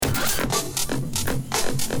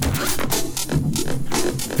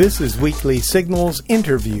This is Weekly Signals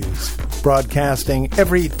Interviews, broadcasting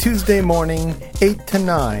every Tuesday morning, 8 to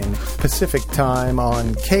 9 Pacific Time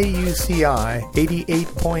on KUCI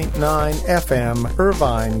 88.9 FM,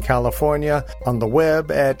 Irvine, California, on the web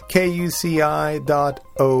at kuci.org.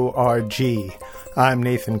 I'm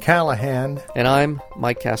Nathan Callahan. And I'm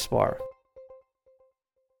Mike Kaspar.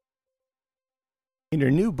 In her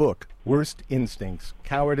new book, Worst Instincts,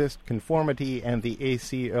 Cowardice, Conformity, and the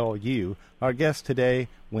ACLU, our guest today,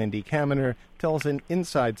 Wendy Kaminer, tells an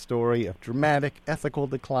inside story of dramatic ethical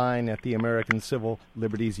decline at the American Civil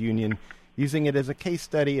Liberties Union, using it as a case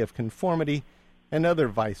study of conformity and other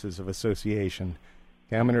vices of association.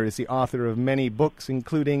 Kaminer is the author of many books,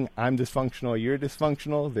 including I'm Dysfunctional, You're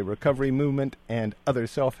Dysfunctional, The Recovery Movement, and Other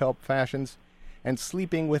Self-Help Fashions, and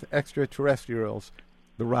Sleeping with Extraterrestrials,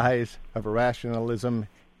 The Rise of Irrationalism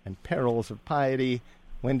and Perils of Piety.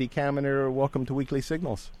 Wendy Kaminer, welcome to Weekly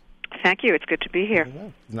Signals. Thank you. It's good to be here. Yeah,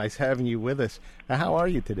 it's nice having you with us. Now, how are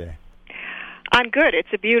you today? I'm good. It's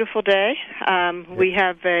a beautiful day. We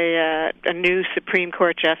have a new Supreme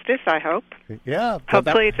Court justice, I hope. Yeah.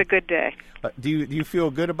 Hopefully it's a good day. Do you feel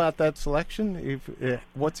good about that selection?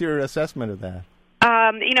 What's your assessment of that?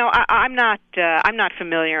 I'm not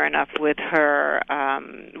familiar enough with her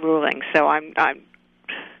ruling, so I'm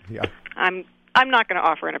not going to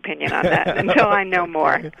offer an opinion on that until I know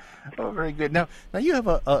more. Oh, very good. Now you have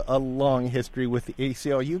a long history with the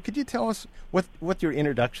ACLU. Could you tell us what your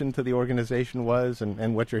introduction to the organization was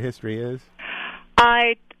and what your history is?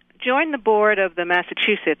 I joined the board of the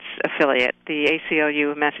Massachusetts affiliate, the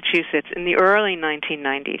ACLU of Massachusetts, in the early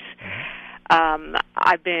 1990s.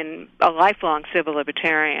 I've been a lifelong civil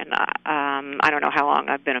libertarian. I don't know how long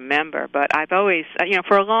I've been a member, but I've always,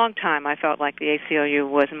 for a long time I felt like the ACLU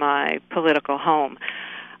was my political home.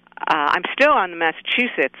 I'm still on the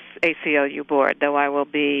Massachusetts ACLU board, though I will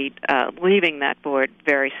be leaving that board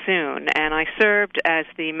very soon, and I served as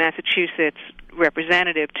the Massachusetts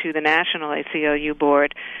representative to the National ACLU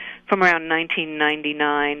board from around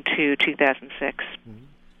 1999 to 2006.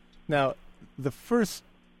 Now, the first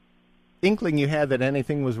inkling you had that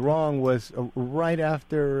anything was wrong was right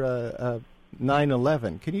after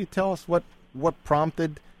 9/11. Can you tell us what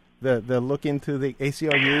prompted the look into the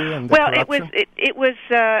ACLU and the corruption? It was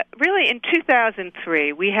really in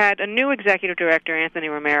 2003. We had a new executive director, Anthony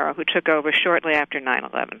Romero, who took over shortly after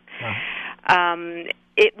 9/11. Wow.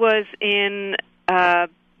 It was in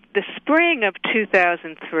the spring of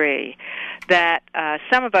 2003 that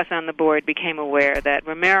some of us on the board became aware that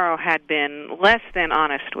Romero had been less than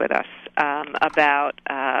honest with us about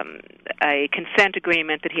a consent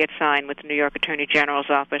agreement that he had signed with the New York Attorney General's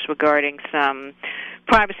office regarding some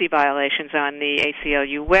privacy violations on the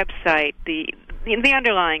ACLU website. The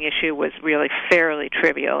underlying issue was really fairly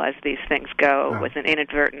trivial, as these things go. It was an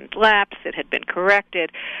inadvertent lapse. It had been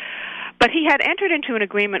corrected. But he had entered into a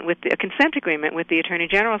consent agreement with the Attorney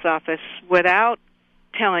General's office without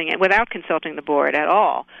consulting the board at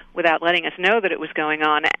all, without letting us know that it was going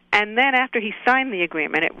on. And then after he signed the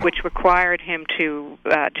agreement, which required him to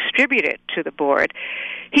distribute it to the board,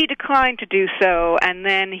 he declined to do so, and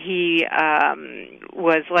then he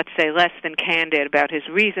was, let's say, less than candid about his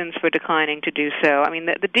reasons for declining to do so. I mean,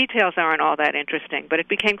 the details aren't all that interesting, but it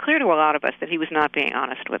became clear to a lot of us that he was not being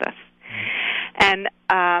honest with us. And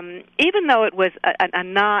even though it was a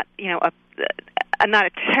not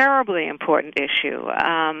a terribly important issue,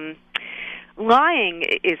 lying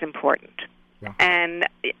is important. Yeah. And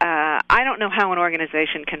I don't know how an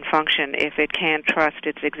organization can function if it can't trust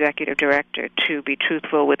its executive director to be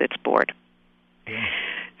truthful with its board. Yeah.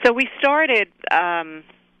 So we started,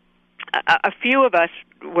 a few of us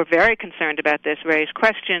were very concerned about this, raised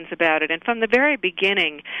questions about it, and from the very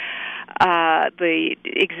beginning, the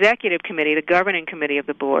executive committee, the governing committee of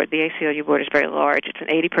the board, the ACLU board is very large. It's an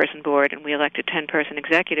 80-person board, and we elected 10-person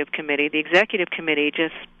executive committee. The executive committee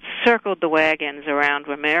just circled the wagons around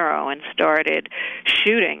Romero and started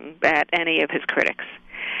shooting at any of his critics.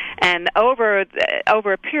 And over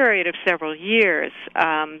a period of several years,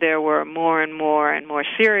 there were more and more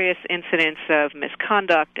serious incidents of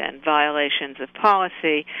misconduct and violations of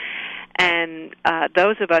policy. And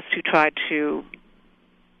those of us who tried to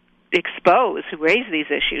who raised these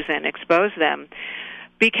issues and expose them,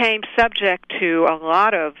 became subject to a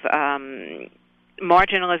lot of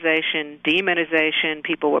marginalization, demonization.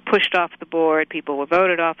 People were pushed off the board. People were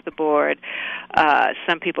voted off the board.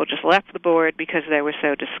 Some people just left the board because they were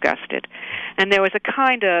so disgusted. And there was a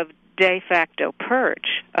kind of de facto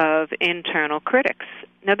purge of internal critics.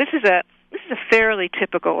 Now, this is a fairly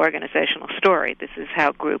typical organizational story. This is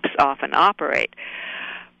how groups often operate.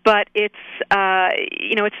 But it's,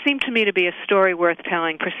 it seemed to me to be a story worth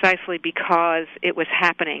telling precisely because it was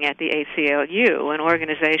happening at the ACLU, an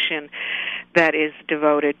organization that is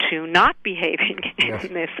devoted to not behaving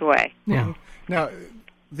in this way. Yeah. Now,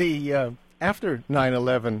 after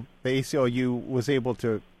 9/11, the ACLU was able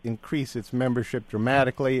to increase its membership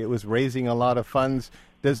dramatically. It was raising a lot of funds.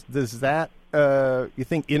 Does that, you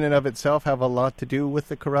think, in and of itself have a lot to do with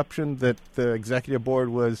the corruption, that the executive board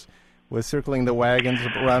was circling the wagons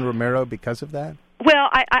around Romero because of that? Well,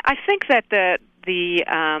 I think that the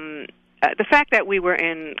fact that we were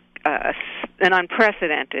in an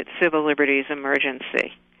unprecedented civil liberties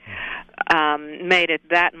emergency made it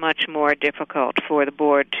that much more difficult for the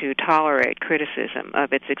board to tolerate criticism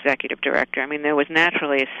of its executive director. I mean, there was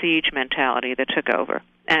naturally a siege mentality that took over.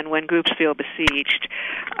 And when groups feel besieged,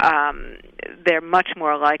 they're much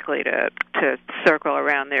more likely to circle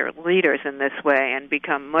around their leaders in this way and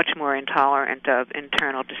become much more intolerant of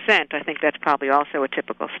internal dissent. I think that's probably also a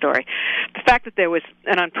typical story. The fact that there was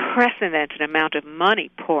an unprecedented amount of money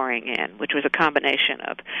pouring in, which was a combination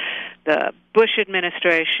of the Bush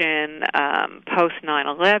administration, post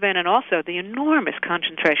 9/11, and also the enormous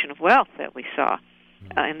concentration of wealth that we saw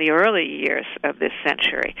in the early years of this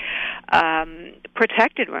century,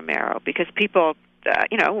 protected Romero because people,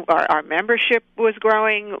 our membership was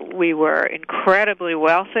growing, we were incredibly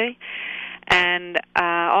wealthy, and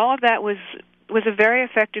all of that was a very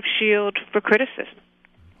effective shield for criticism.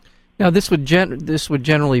 Now, this would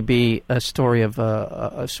generally be a story of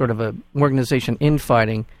a sort of an organization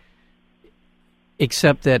infighting,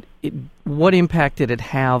 except that what impact did it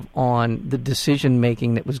have on the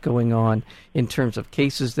decision-making that was going on in terms of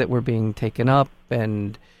cases that were being taken up,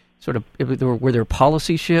 and sort of were there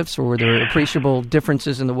policy shifts, or were there appreciable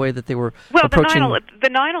differences in the way that they were approaching? Well, the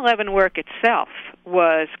 9/11 work itself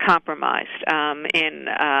was compromised in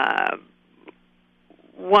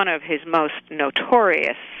one of his most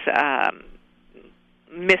notorious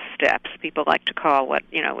missteps. People like to call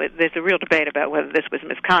there's a real debate about whether this was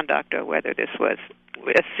misconduct or whether this was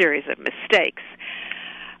a series of mistakes.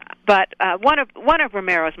 But one of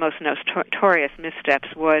Romero's most notorious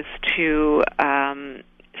missteps was to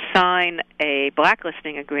sign a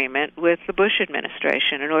blacklisting agreement with the Bush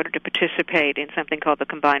administration in order to participate in something called the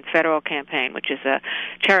Combined Federal Campaign, which is a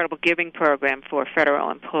charitable giving program for federal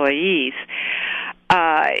employees.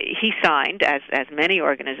 He signed, as many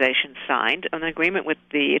organizations signed, an agreement with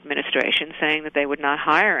the administration saying that they would not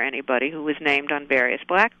hire anybody who was named on various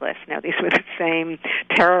blacklists. Now, these were the same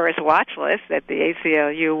terrorist watch lists that the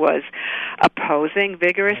ACLU was opposing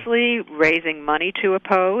vigorously, raising money to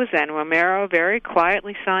oppose, and Romero very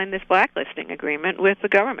quietly signed this blacklisting agreement with the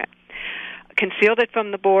government. Concealed it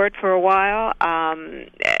from the board for a while.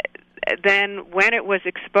 Then when it was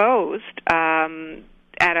exposed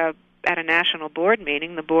at a national board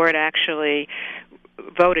meeting, the board actually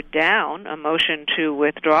voted down a motion to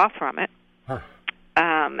withdraw from it.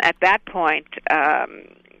 At that point,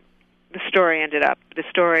 the story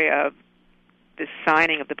of the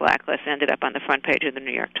signing of the blacklist ended up on the front page of the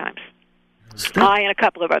New York Times. I and a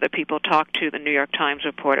couple of other people talked to the New York Times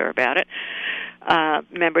reporter about it.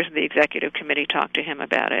 Members of the executive committee talked to him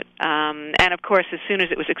about it. And, of course, as soon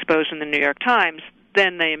as it was exposed in the New York Times,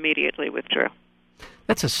 then they immediately withdrew.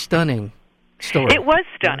 That's a stunning story. It was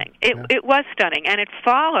stunning. It was stunning, and it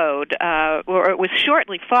followed, or it was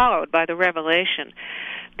shortly followed by the revelation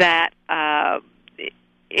that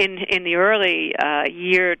in the early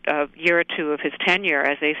year or two of his tenure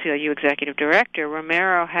as ACLU executive director,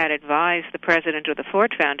 Romero had advised the president of the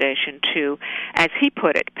Ford Foundation to, as he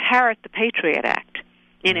put it, parrot the Patriot Act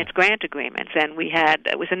in its grant agreements. And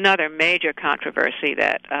it was another major controversy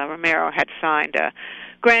that Romero had signed a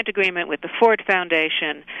grant agreement with the Ford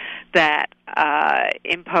Foundation that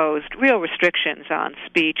imposed real restrictions on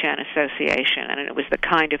speech and association, and it was the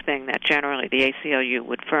kind of thing that generally the ACLU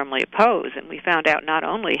would firmly oppose. And we found out not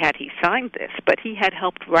only had he signed this, but he had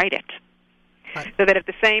helped write it. So that at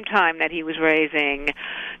the same time that he was raising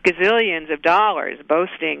gazillions of dollars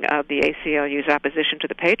boasting of the ACLU's opposition to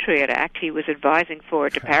the Patriot Act, he was advising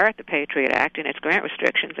Ford to parrot the Patriot Act and its grant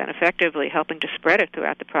restrictions and effectively helping to spread it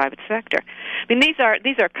throughout the private sector. I mean, these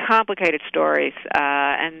are complicated stories,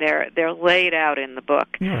 and they're laid out in the book.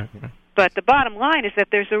 Yeah. But the bottom line is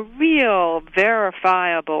that there's a real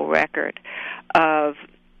verifiable record of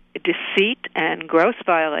deceit and gross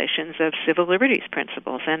violations of civil liberties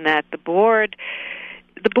principles, and that the board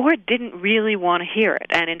didn't really want to hear it.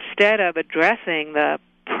 And instead of addressing the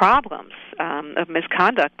problems of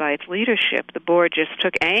misconduct by its leadership, the board just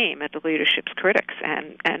took aim at the leadership's critics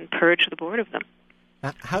and purged the board of them.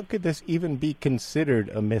 How could this even be considered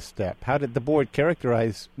a misstep? How did the board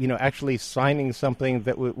characterize, actually signing something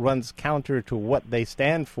that runs counter to what they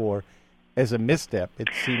stand for as a misstep? It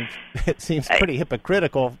seems pretty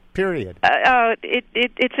hypocritical, period.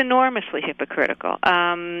 It's enormously hypocritical.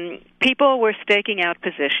 People were staking out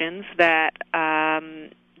positions that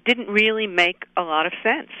didn't really make a lot of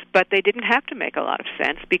sense, but they didn't have to make a lot of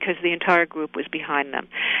sense because the entire group was behind them.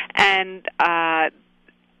 And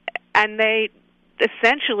they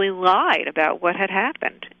essentially lied about what had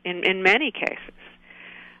happened in many cases.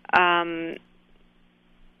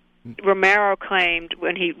 Romero claimed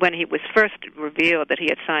when he was first revealed that he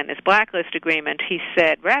had signed this blacklist agreement, he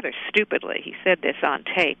said rather stupidly, he said this on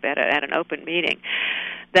tape at an open meeting,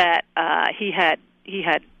 that he had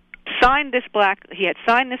signed this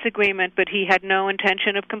agreement, but he had no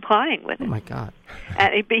intention of complying with it. Oh my God!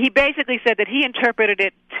 And he basically said that he interpreted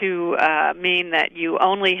it to mean that you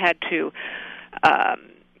only had to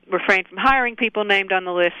refrain from hiring people named on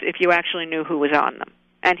the list if you actually knew who was on them.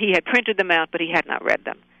 And he had printed them out, but he had not read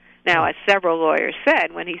them. Now, as several lawyers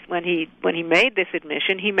said, when he made this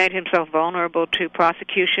admission, he made himself vulnerable to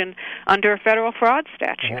prosecution under a federal fraud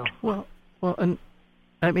statute. Well, and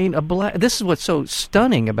I mean, this is what's so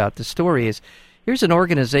stunning about the story is here's an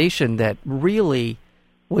organization that really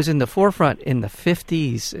was in the forefront in the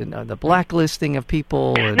 50s, in the blacklisting of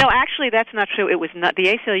people. No, actually, that's not true. It was not. The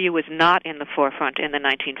ACLU was not in the forefront in the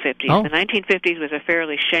 1950s. Oh. The 1950s was a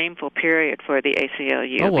fairly shameful period for the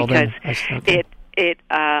ACLU because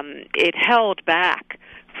it held back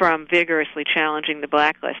from vigorously challenging the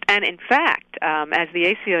blacklist. And in fact, as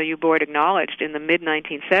the ACLU board acknowledged in the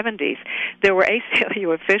mid-1970s, there were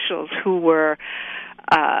ACLU officials who were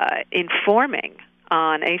informing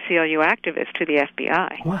on ACLU activists to the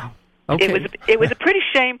FBI. Wow. Okay. It was a pretty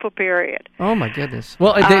shameful period. Oh my goodness.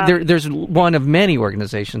 Well, there's one of many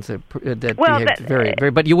organizations that behaved very,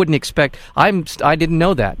 very. But you wouldn't expect. I didn't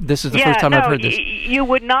know that. This is the first time I've heard this. You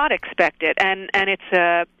would not expect it, and it's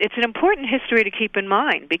an important history to keep in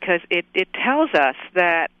mind because it tells us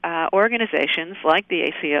that organizations like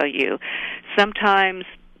the ACLU sometimes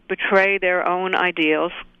betray their own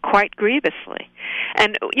ideals quite grievously.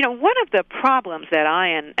 And, one of the problems that I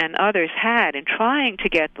and others had in trying to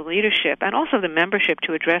get the leadership and also the membership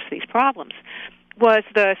to address these problems was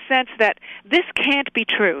the sense that this can't be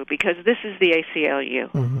true because this is the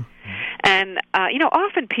ACLU. Mm-hmm. And,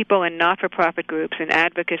 often people in not-for-profit groups and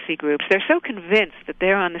advocacy groups, they're so convinced that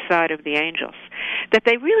they're on the side of the angels that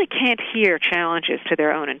they really can't hear challenges to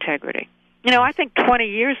also own integrity. I think 20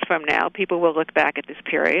 years from now, people will look back at this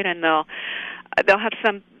period and they'll have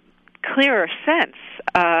some clearer sense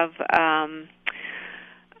of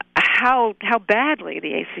how badly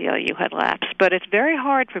the ACLU had lapsed. But it's very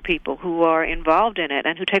hard for people who are involved in it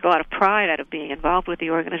and who take a lot of pride out of being involved with the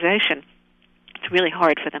organization. It's really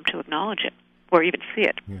hard for them to acknowledge it or even see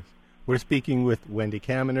it. Yes. We're speaking with Wendy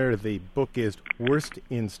Kaminer. The book is Worst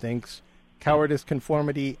Instincts, Cowardice,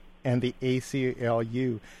 Conformity, and the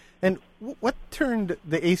ACLU. And what turned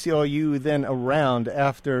the ACLU then around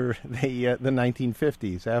after the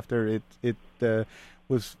 1950s, after it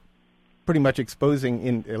was pretty much exposing,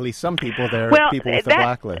 in at least some people there, people with the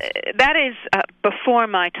blacklist? That is before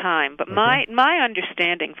my time, but okay. my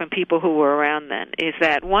understanding from people who were around then is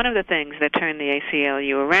that one of the things that turned the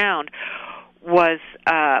ACLU around were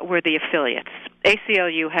the affiliates.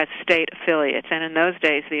 ACLU has state affiliates, and in those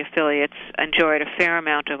days the affiliates enjoyed a fair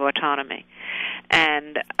amount of autonomy.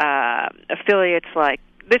 And affiliates like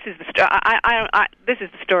this is the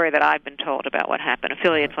story that I've been told about what happened.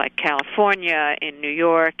 Affiliates like California, in New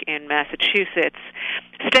York, in Massachusetts,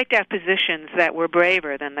 staked out positions that were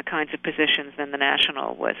braver than the kinds of positions that the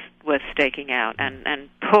National was staking out, and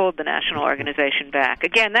pulled the National organization back.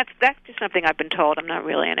 Again, that's just something I've been told. I'm not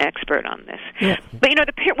really an expert on this. Yeah. But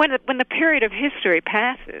when the period of history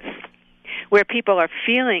passes, where people are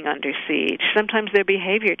feeling under siege, sometimes their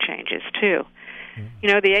behavior changes too.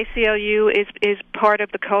 The ACLU is part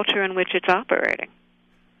of the culture in which it's operating.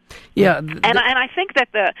 Yeah, and I think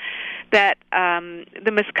that the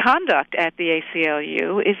misconduct at the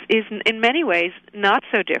ACLU is in many ways not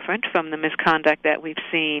so different from the misconduct that we've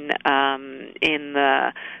seen in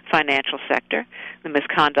the financial sector, the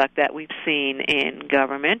misconduct that we've seen in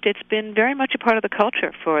government. It's been very much a part of the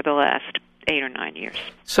culture for the last 8 or 9 years.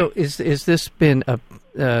 So is this been a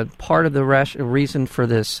part of the reason for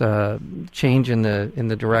this change in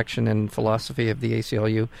the direction and philosophy of the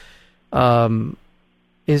ACLU?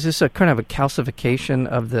 Is this a kind of a calcification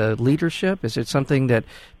of the leadership? Is it something that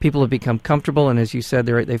people have become comfortable, and as you said,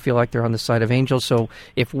 they feel like they're on the side of angels? So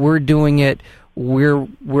if we're doing it, we're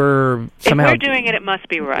somehow. If we're doing it, it must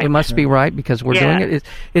be right. It must be right because we're doing it.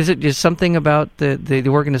 Is it just something about the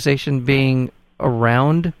organization being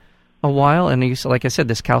around a while, and like I said,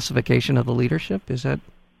 this calcification of the leadership? Is that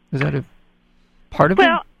a part of it?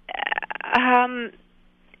 Well,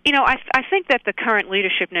 I think that the current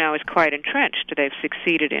leadership now is quite entrenched. They've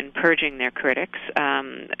succeeded in purging their critics.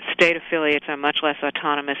 State affiliates are much less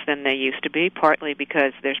autonomous than they used to be, partly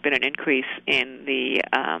because there's been an increase in the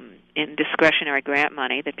in discretionary grant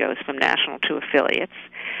money that goes from national to affiliates.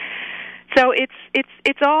 So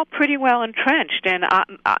it's all pretty well entrenched, and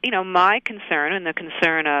my concern and the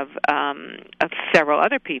concern of several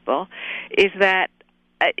other people is that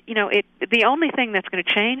the only thing that's going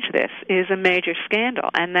to change this is a major scandal,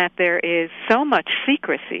 and that there is so much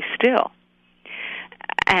secrecy still,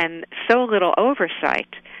 and so little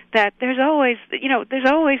oversight that there's always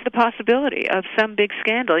the possibility of some big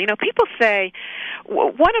scandal. People say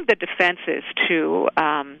one of the defenses to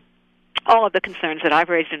all of the concerns that I've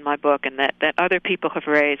raised in my book and that other people have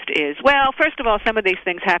raised is, well, first of all, some of these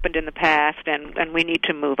things happened in the past and we need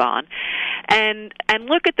to move on. And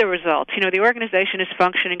look at the results. The organization is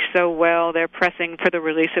functioning so well. They're pressing for the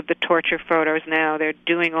release of the torture photos now. They're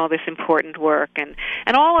doing all this important work and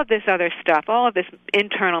all of this other stuff, all of this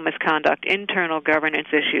internal misconduct, internal governance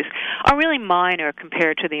issues are really minor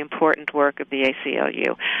compared to the important work of the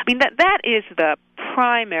ACLU. I mean, that is the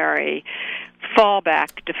primary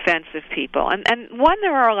fallback defense of people. And one,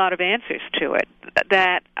 there are a lot of answers to it,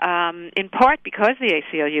 that in part because the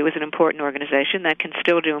ACLU is an important organization that can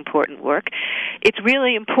still do important work, it's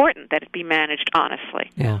really important that it be managed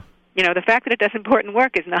honestly. Yeah. The fact that it does important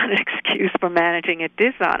work is not an excuse for managing it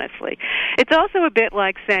dishonestly. It's also a bit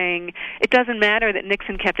like saying it doesn't matter that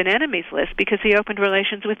Nixon kept an enemies list because he opened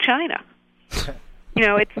relations with China.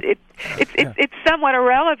 It's somewhat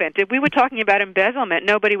irrelevant. If we were talking about embezzlement,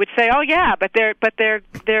 nobody would say, "Oh yeah, but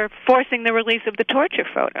they're forcing the release of the torture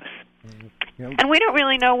photos." Yep. And we don't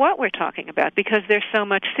really know what we're talking about because there's so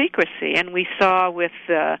much secrecy. And we saw with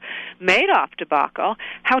the Madoff debacle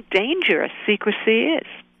how dangerous secrecy is.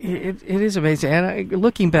 It is amazing. And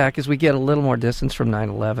looking back, as we get a little more distance from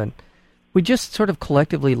 9/11, we just sort of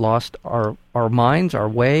collectively lost our minds, our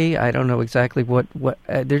way. I don't know exactly what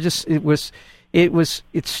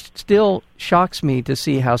it still shocks me to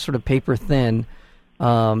see how sort of paper thin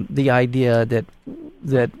the idea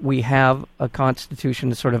that we have a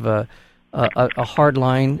constitution, sort of a hard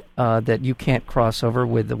line that you can't cross over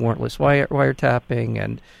with the warrantless wiretapping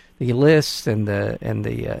and the lists and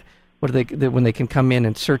the what are they when they can come in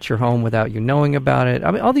and search your home without you knowing about it. I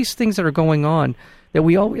mean, all these things that are going on that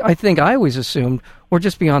I always assumed were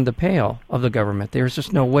just beyond the pale of the government. There's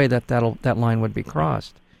just no way that line would be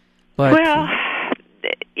crossed. But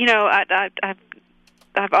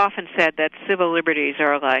I've often said that civil liberties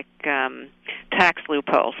are like tax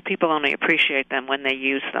loopholes. People only appreciate them when they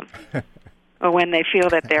use them, or when they feel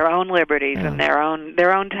that their own liberties and their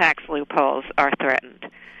own tax loopholes are threatened.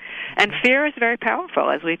 And fear is very powerful,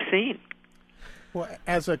 as we've seen. Well,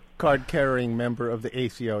 as a card-carrying member of the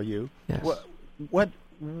ACLU, yes.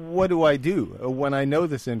 What do I do when I know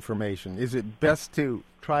this information? Is it best to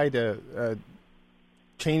try to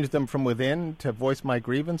change them from within to voice my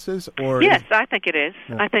grievances? Or yes, I think it is.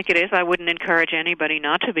 Yeah. I think it is. I wouldn't encourage anybody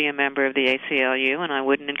not to be a member of the ACLU, and I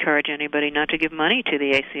wouldn't encourage anybody not to give money to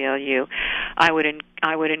the ACLU. I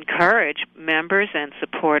would encourage members and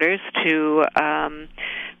supporters to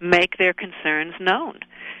make their concerns known,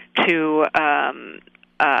 to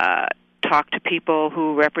talk to people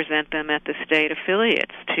who represent them at the state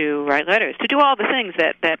affiliates, to write letters, to do all the things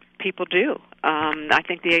that people do. I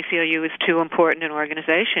think the ACLU is too important an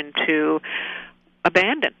organization to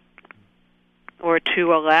abandon or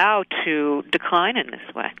to allow to decline in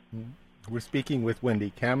this way. We're speaking with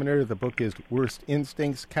Wendy Kaminer. The book is Worst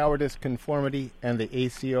Instincts, Cowardice, Conformity, and the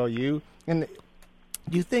ACLU. And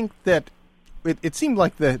do you think that it seemed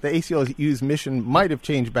like the ACLU's mission might have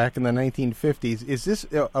changed back in the 1950s. Is this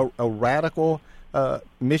a radical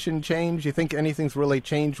mission change? Do you think anything's really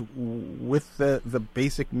changed with the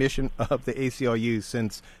basic mission of the ACLU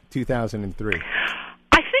since 2003?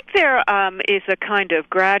 I think there is a kind of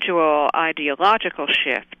gradual ideological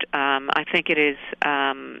shift. I think it is.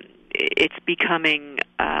 It's becoming.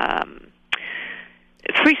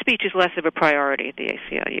 Free speech is less of a priority at the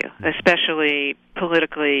ACLU, especially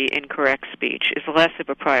politically incorrect speech is less of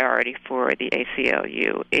a priority for the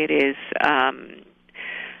ACLU. It is,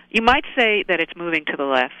 you might say that it's moving to the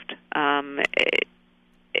left,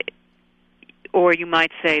 or you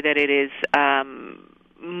might say that it is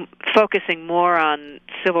focusing more on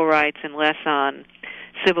civil rights and less on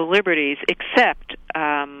civil liberties, except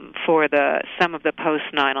for some of the post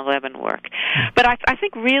 9/11 work. But I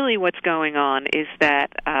think really what's going on is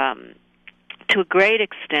that, to a great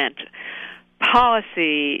extent,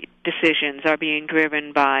 policy decisions are being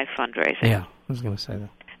driven by fundraising. Yeah, I was going to say that.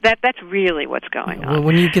 That's really what's going on. Well,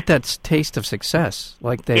 when you get that taste of success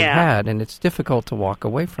like they had, and it's difficult to walk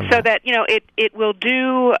away from that. So that, it will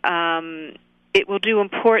do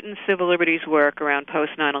important civil liberties work around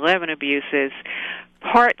post 9/11 abuses,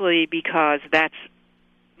 partly because that's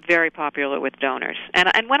very popular with donors.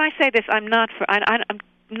 And when I say this, I'm not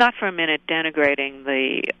for a minute denigrating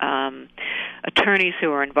the attorneys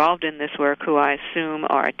who are involved in this work, who I assume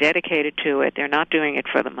are dedicated to it. They're not doing it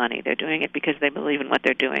for the money. They're doing it because they believe in what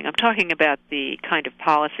they're doing. I'm talking about the kind of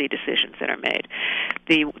policy decisions that are made,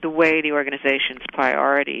 the way the organization's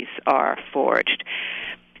priorities are forged.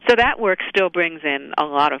 So that work still brings in a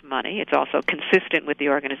lot of money. It's also consistent with the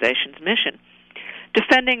organization's mission.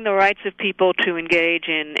 Defending the rights of people to engage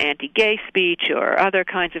in anti-gay speech or other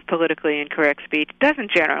kinds of politically incorrect speech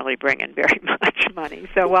doesn't generally bring in very much money.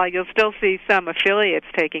 So while you'll still see some affiliates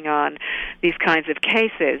taking on these kinds of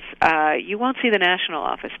cases, you won't see the national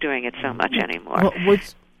office doing it so much anymore. Well,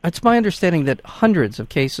 it's my understanding that hundreds of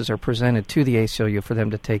cases are presented to the ACLU for them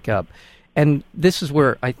to take up. And this is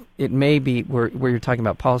where it may be where you're talking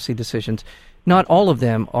about policy decisions. Not all of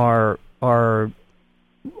them are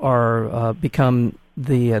become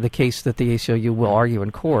the case that the ACLU will argue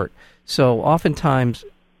in court. So oftentimes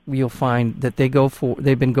you'll find that they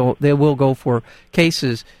will go for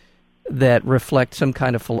cases that reflect some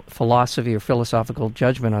kind of philosophy or philosophical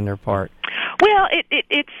judgment on their part. Well,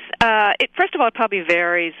 it first of all, it probably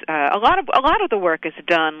varies. A lot of the work is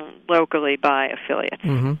done locally by affiliates.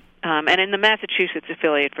 Mm-hmm. And in the Massachusetts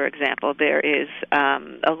affiliate, for example, there is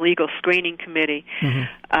a legal screening committee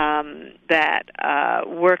that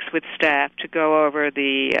works with staff to go over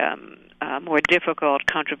the more difficult,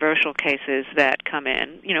 controversial cases that come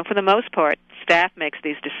in. For the most part, staff makes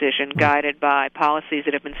these decisions guided by policies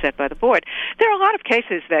that have been set by the board. There are a lot of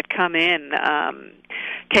cases that come in,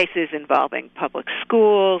 cases involving public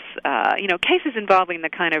schools, cases involving the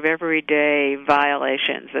kind of everyday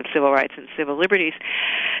violations of civil rights and civil liberties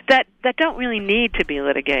that don't really need to be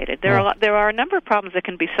litigated. There are a number of problems that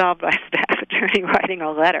can be solved by a staff attorney writing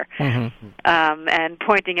a letter and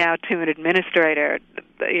pointing out to an administrator,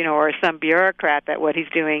 or some bureaucrat that what he's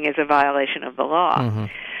doing is a violation of the law. Mm-hmm.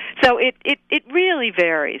 So it really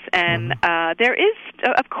varies, and there is,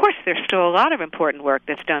 of course, there's still a lot of important work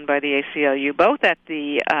that's done by the ACLU, both at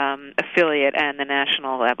the affiliate and the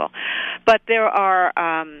national level. But there are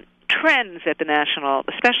trends at the national,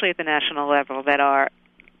 especially at the national level, that are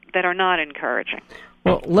not encouraging.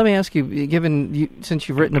 Well, let me ask you, since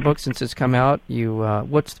you've written the book, since it's come out,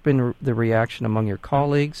 what's been the reaction among your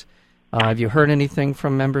colleagues? Have you heard anything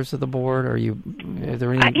from members of the board? Are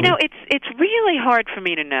there any? It's really hard for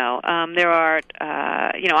me to know. There are,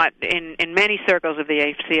 in many circles of the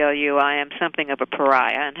ACLU, I am something of a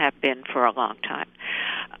pariah and have been for a long time.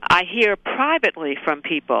 I hear privately from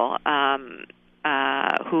people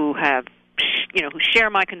who have, who share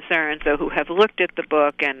my concerns or who have looked at the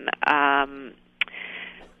book and.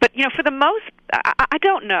 But, for the most, I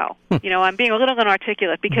don't know. I'm being a little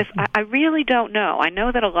inarticulate because I really don't know. I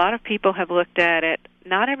know that a lot of people have looked at it.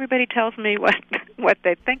 Not everybody tells me what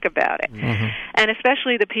they think about it. Mm-hmm. And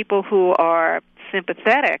especially the people who are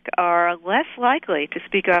sympathetic are less likely to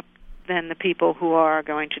speak up than the people who are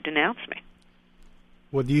going to denounce me.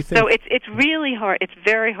 Well, do you think... So it's really hard. It's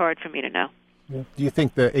very hard for me to know. Do you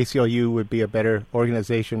think the ACLU would be a better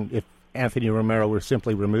organization if Anthony Romero were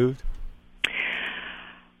simply removed?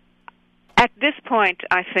 At this point,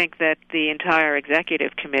 I think that the entire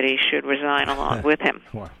executive committee should resign along with him.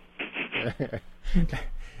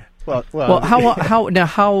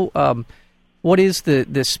 What is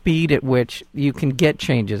the speed at which you can get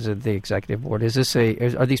changes at the executive board?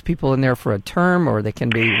 Are these people in there for a term, or they can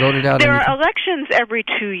be voted out? There are elections every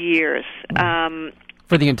 2 years.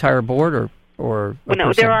 For the entire board, or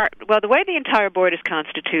no, there are. Well, the way the entire board is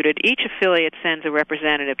constituted, each affiliate sends a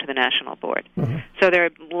representative to the national board. Mm-hmm. So there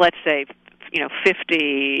are, let's say,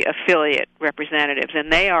 50 affiliate representatives,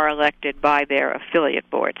 and they are elected by their affiliate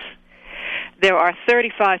boards. There are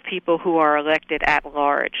 35 people who are elected at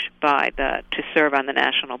large to serve on the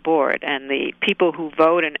national board, and the people who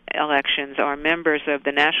vote in elections are members of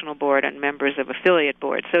the national board and members of affiliate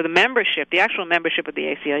boards. So the actual membership of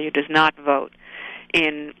the ACLU does not vote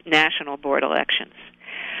in national board elections.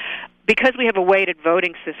 because we have a weighted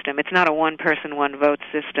voting system, it's not a one-person, one-vote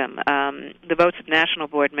system. The votes of national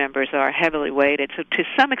board members are heavily weighted, so to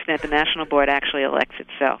some extent the national board actually elects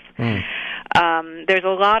itself. There's a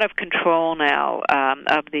lot of control now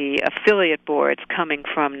of the affiliate boards coming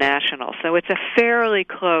from national, so it's a fairly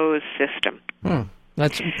closed system.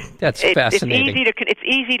 That's fascinating. It's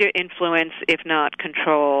easy to influence, if not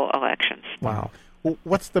control, elections. Wow. Well,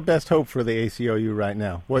 what's the best hope for the ACLU right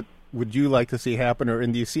now? What would you like to see happen,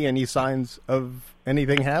 and do you see any signs of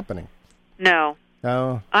anything happening? No.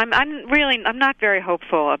 No. I'm not very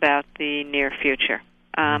hopeful about the near future.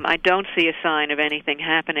 I don't see a sign of anything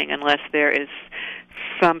happening unless there is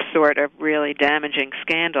some sort of really damaging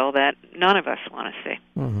scandal that none of us want to see.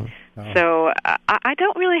 So I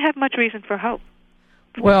don't really have much reason for hope.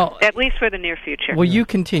 Well, at least for the near future. Well, you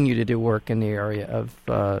continue to do work in the area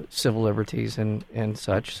of civil liberties and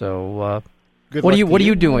such. So, what are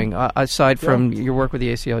you doing aside from your work with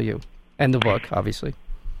the ACLU and the book, obviously?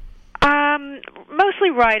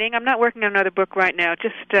 Mostly writing. I'm not working on another book right now.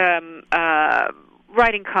 Just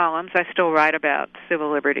writing columns. I still write about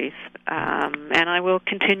civil liberties, and I will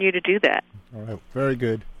continue to do that. All right, very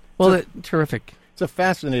good. Well, terrific. It's a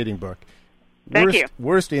fascinating book. Thank you.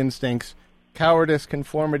 Worst Instincts, Cowardice,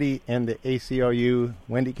 Conformity, and the ACLU.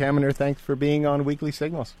 Wendy Kaminer, thanks for being on Weekly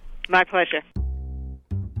Signals. My pleasure.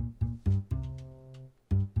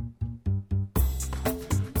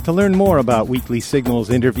 To learn more about Weekly Signals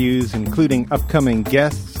interviews, including upcoming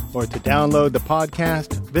guests, or to download the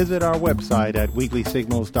podcast, visit our website at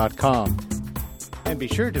weeklysignals.com. And be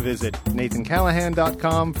sure to visit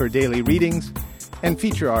nathancallahan.com for daily readings and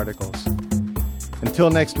feature articles. Until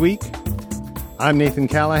next week, I'm Nathan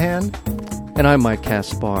Callahan. And I'm Mike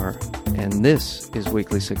Kaspar, and this is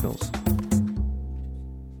Weekly Signals.